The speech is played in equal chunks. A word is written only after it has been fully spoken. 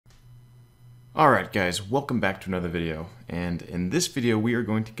Alright guys, welcome back to another video, and in this video we are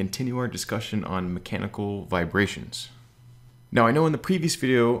going to continue our discussion on mechanical vibrations. Now I know in the previous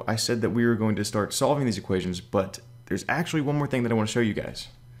video I said that we were going to start solving these equations, but there's actually one more thing that I want to show you guys.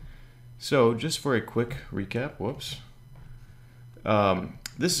 So just for a quick recap,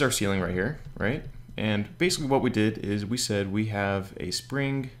 this is our ceiling right here, right? And basically what we did is we said we have a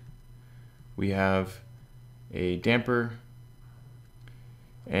spring, we have a damper,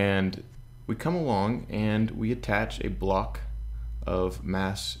 and we come along and we attach a block of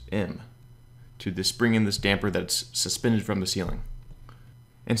mass m to the spring in this damper that's suspended from the ceiling.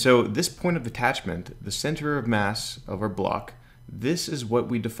 And so this point of attachment, the center of mass of our block, this is what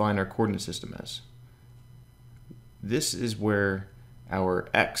we define our coordinate system as. This is where our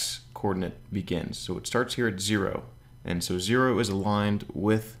x coordinate begins. So it starts here at 0, and so 0 is aligned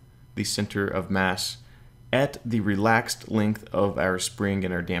with the center of mass at the relaxed length of our spring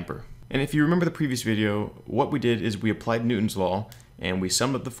and our damper. And if you remember the previous video, what we did is we applied Newton's law and we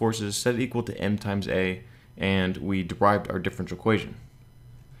summed up the forces, set it equal to m times a, and we derived our differential equation.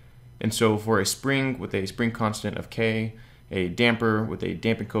 And so for a spring with a spring constant of k, a damper with a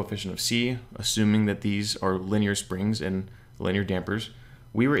damping coefficient of c, assuming that these are linear springs and linear dampers,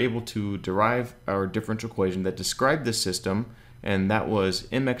 we were able to derive our differential equation that described this system, and that was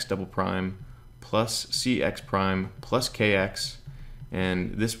mx double prime plus cx prime plus kx,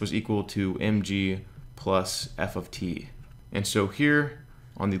 and this was equal to mg plus f of t. And so here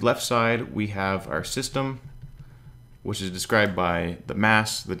on the left side we have our system, which is described by the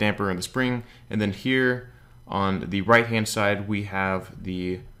mass, the damper, and the spring, and then here on the right hand side we have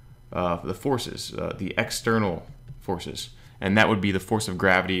the forces, the external forces, and that would be the force of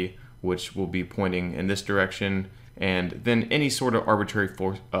gravity, which will be pointing in this direction, and then any sort of arbitrary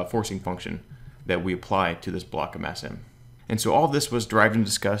forcing function that we apply to this block of mass m. And so all this was derived and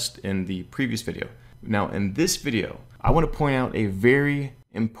discussed in the previous video. Now in this video, I want to point out a very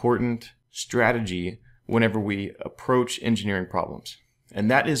important strategy whenever we approach engineering problems.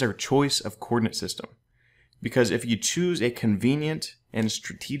 And that is our choice of coordinate system. Because if you choose a convenient and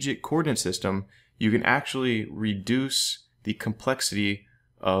strategic coordinate system, you can actually reduce the complexity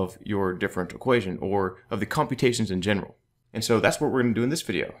of your differential equation, or of the computations in general. And so that's what we're going to do in this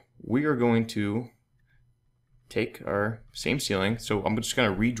video. We are going to take our same ceiling, so I'm just going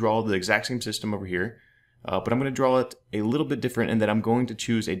to redraw the exact same system over here, but I'm going to draw it a little bit different, and then I'm going to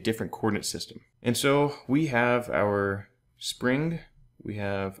choose a different coordinate system. And so we have our spring, we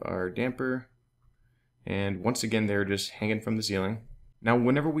have our damper, and once again they're just hanging from the ceiling. Now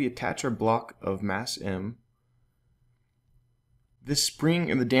whenever we attach our block of mass m, this spring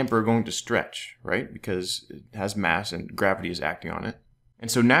and the damper are going to stretch, right? Because it has mass and gravity is acting on it. And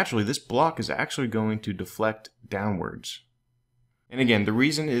so naturally, this block is actually going to deflect downwards. And again, the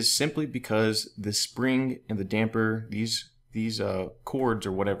reason is simply because the spring and the damper, these cords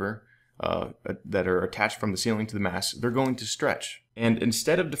or whatever that are attached from the ceiling to the mass, they're going to stretch. And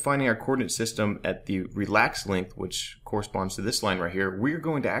instead of defining our coordinate system at the relaxed length, which corresponds to this line right here, we're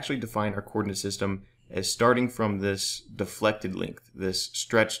going to actually define our coordinate system as starting from this deflected length, this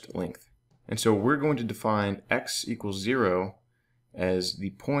stretched length. And so we're going to define x equals 0 as the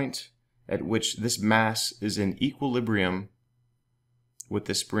point at which this mass is in equilibrium with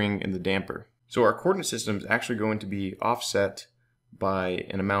the spring and the damper. So our coordinate system is actually going to be offset by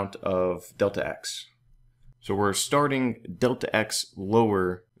an amount of delta x. So we're starting delta x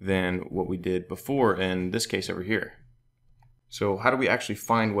lower than what we did before in this case over here. So how do we actually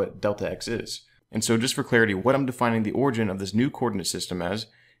find what delta x is? And so just for clarity, what I'm defining the origin of this new coordinate system as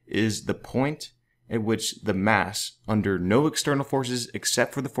is the point at which the mass, under no external forces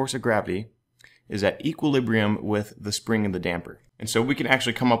except for the force of gravity, is at equilibrium with the spring and the damper. And so we can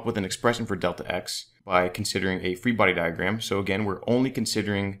actually come up with an expression for delta x by considering a free body diagram. So again, we're only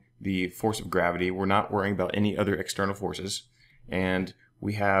considering the force of gravity. We're not worrying about any other external forces. And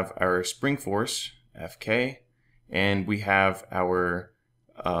we have our spring force, Fk, and we have our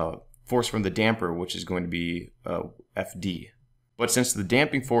force from the damper, which is going to be Fd. But since the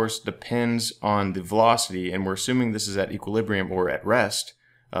damping force depends on the velocity, and we're assuming this is at equilibrium or at rest,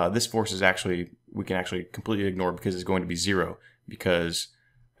 this force is actually, we can actually completely ignore because it's going to be 0, because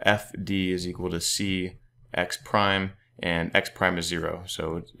Fd is equal to Cx prime, and x prime is 0,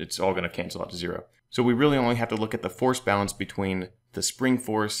 so it's all going to cancel out to 0. So we really only have to look at the force balance between the spring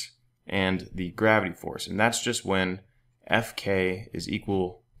force and the gravity force, and that's just when Fk is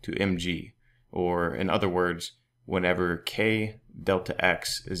equal to mg, or in other words, whenever k delta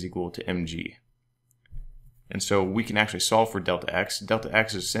x is equal to mg. And so we can actually solve for delta x. Delta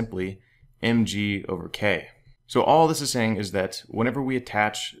x is simply mg over k. So all this is saying is that whenever we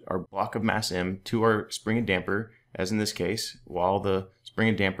attach our block of mass m to our spring and damper, as in this case, while the spring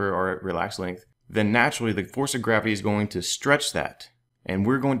and damper are at relaxed length, then naturally the force of gravity is going to stretch that. And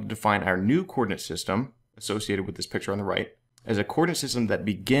we're going to define our new coordinate system associated with this picture on the right as a coordinate system that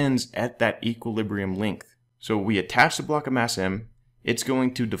begins at that equilibrium length. So we attach the block of mass m, it's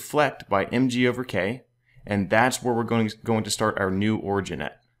going to deflect by mg over k, and that's where we're going to start our new origin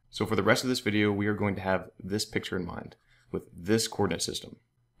at. So for the rest of this video, we are going to have this picture in mind with this coordinate system.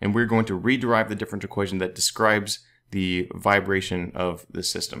 And we're going to re-derive the differential equation that describes the vibration of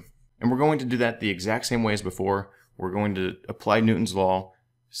this system. And we're going to do that the exact same way as before. We're going to apply Newton's law,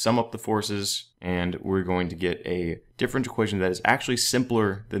 sum up the forces, and we're going to get a differential equation that is actually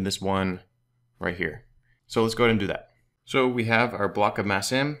simpler than this one right here. So let's go ahead and do that. So we have our block of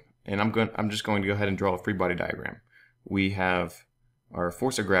mass m, and I'm just going to go ahead and draw a free body diagram. We have our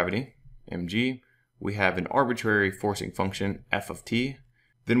force of gravity, mg. We have an arbitrary forcing function, f of t.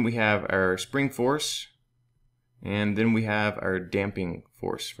 Then we have our spring force, and then we have our damping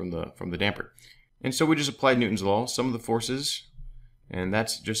force from the damper. And so we just applied Newton's law, sum of the forces, and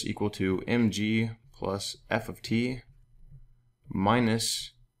that's just equal to mg plus f of t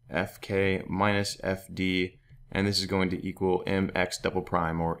minus fk minus fd, and this is going to equal mx double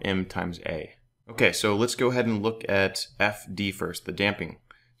prime, or m times a. Okay, so let's go ahead and look at fd first, the damping.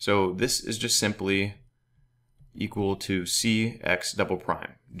 So this is just simply equal to cx double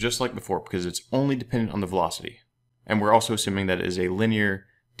prime, just like before, because it's only dependent on the velocity. And we're also assuming that it is a linear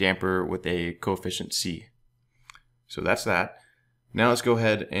damper with a coefficient c. So that's that. Now let's go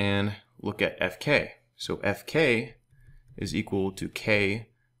ahead and look at fk. So fk is equal to k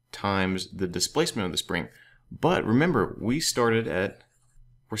times the displacement of the spring. But remember, we're starting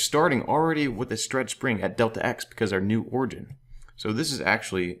already with a stretched spring at delta x because our new origin. So this is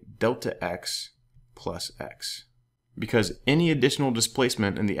actually delta x plus x, because any additional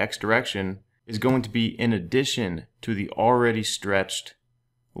displacement in the x direction is going to be in addition to the already stretched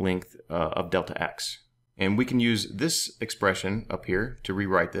length of delta x. And we can use this expression up here to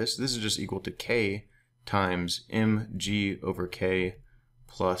rewrite this. This is just equal to k times mg over k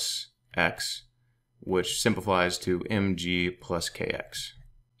plus x, which simplifies to mg plus kx.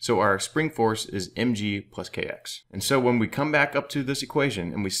 So our spring force is mg plus kx. And so when we come back up to this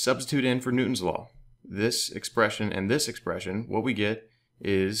equation and we substitute in for Newton's law, this expression and this expression, what we get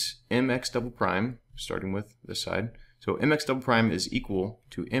is mx double prime, starting with this side. So mx double prime is equal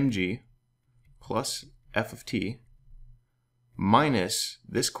to mg plus f of t minus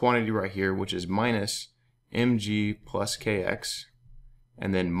this quantity right here, which is minus mg plus kx,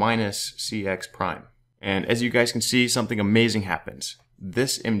 and then minus cx prime. And as you guys can see, something amazing happens.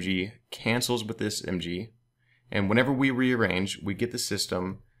 This mg cancels with this mg, and whenever we rearrange, we get the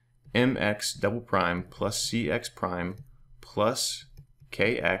system mx double prime plus cx prime plus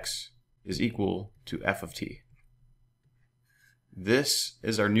kx is equal to f of t. This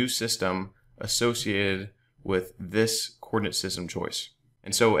is our new system associated with this coordinate system choice.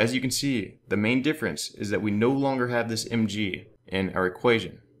 And so as you can see, the main difference is that we no longer have this mg in our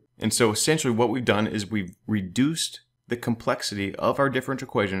equation. And so essentially what we've done is we've reduced the complexity of our differential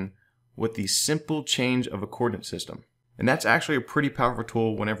equation with the simple change of a coordinate system. And that's actually a pretty powerful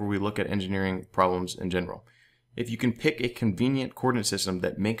tool whenever we look at engineering problems in general. If you can pick a convenient coordinate system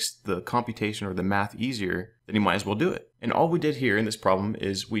that makes the computation or the math easier, then you might as well do it. And all we did here in this problem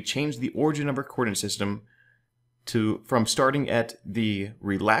is we changed the origin of our coordinate system from starting at the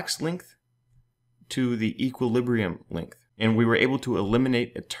relaxed length to the equilibrium length. And we were able to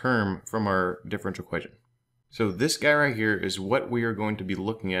eliminate a term from our differential equation. So this guy right here is what we are going to be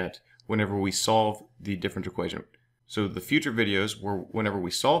looking at whenever we solve the differential equation. So the future videos, whenever we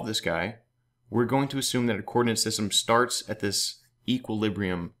solve this guy, we're going to assume that a coordinate system starts at this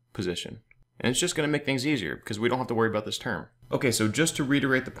equilibrium position. And it's just going to make things easier because we don't have to worry about this term. Okay, so just to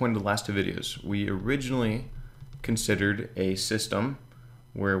reiterate the point of the last two videos, we originally considered a system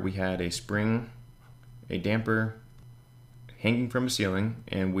where we had a spring, a damper, hanging from a ceiling,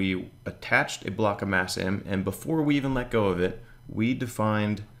 and we attached a block of mass m, and before we even let go of it, we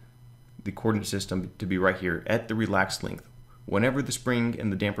defined the coordinate system to be right here at the relaxed length. Whenever the spring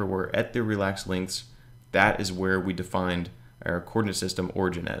and the damper were at their relaxed lengths, that is where we defined our coordinate system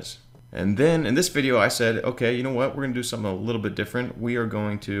origin as. And then in this video I said, okay, you know what, we're going to do something a little bit different. We are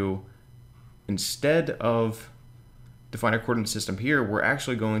going to, instead of define our coordinate system here, we're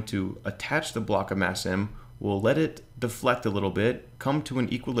actually going to attach the block of mass m. We'll let it deflect a little bit, come to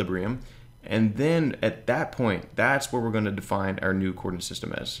an equilibrium, and then at that point, that's where we're going to define our new coordinate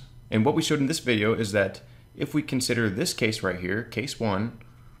system as. And what we showed in this video is that if we consider this case right here, case 1,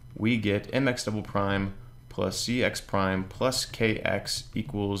 we get mx double prime plus cx prime plus kx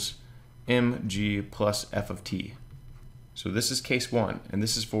equals mg plus f of t. So this is case one, and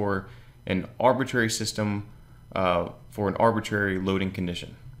this is for an arbitrary system for an arbitrary loading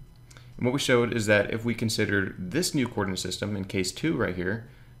condition. And what we showed is that if we consider this new coordinate system in case two right here,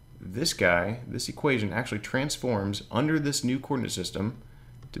 this equation actually transforms under this new coordinate system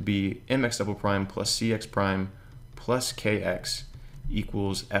to be mx double prime plus cx prime plus kx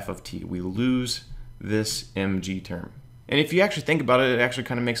equals f of t. We lose this mg term. And if you actually think about it, it actually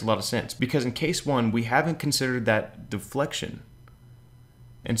kind of makes a lot of sense, because in case one, we haven't considered that deflection.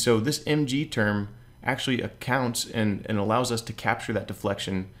 And so this mg term actually accounts and allows us to capture that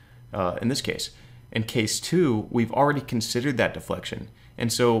deflection in this case. In case two, we've already considered that deflection.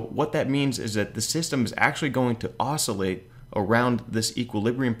 And so what that means is that the system is actually going to oscillate around this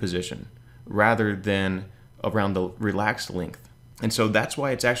equilibrium position rather than around the relaxed length. And so that's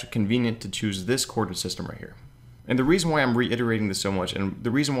why it's actually convenient to choose this coordinate system right here. And the reason why I'm reiterating this so much, and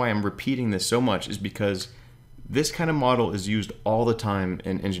the reason why I'm repeating this so much, is because this kind of model is used all the time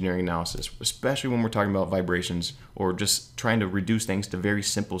in engineering analysis, especially when we're talking about vibrations or just trying to reduce things to very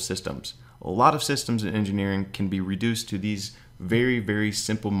simple systems. A lot of systems in engineering can be reduced to these very, very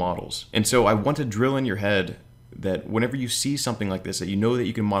simple models. And so I want to drill in your head that whenever you see something like this, that you know that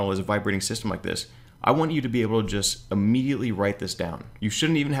you can model as a vibrating system like this, I want you to be able to just immediately write this down. You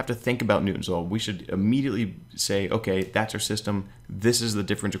shouldn't even have to think about Newton's law. We should immediately say, okay, that's our system. This is the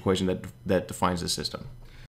differential equation that defines the system.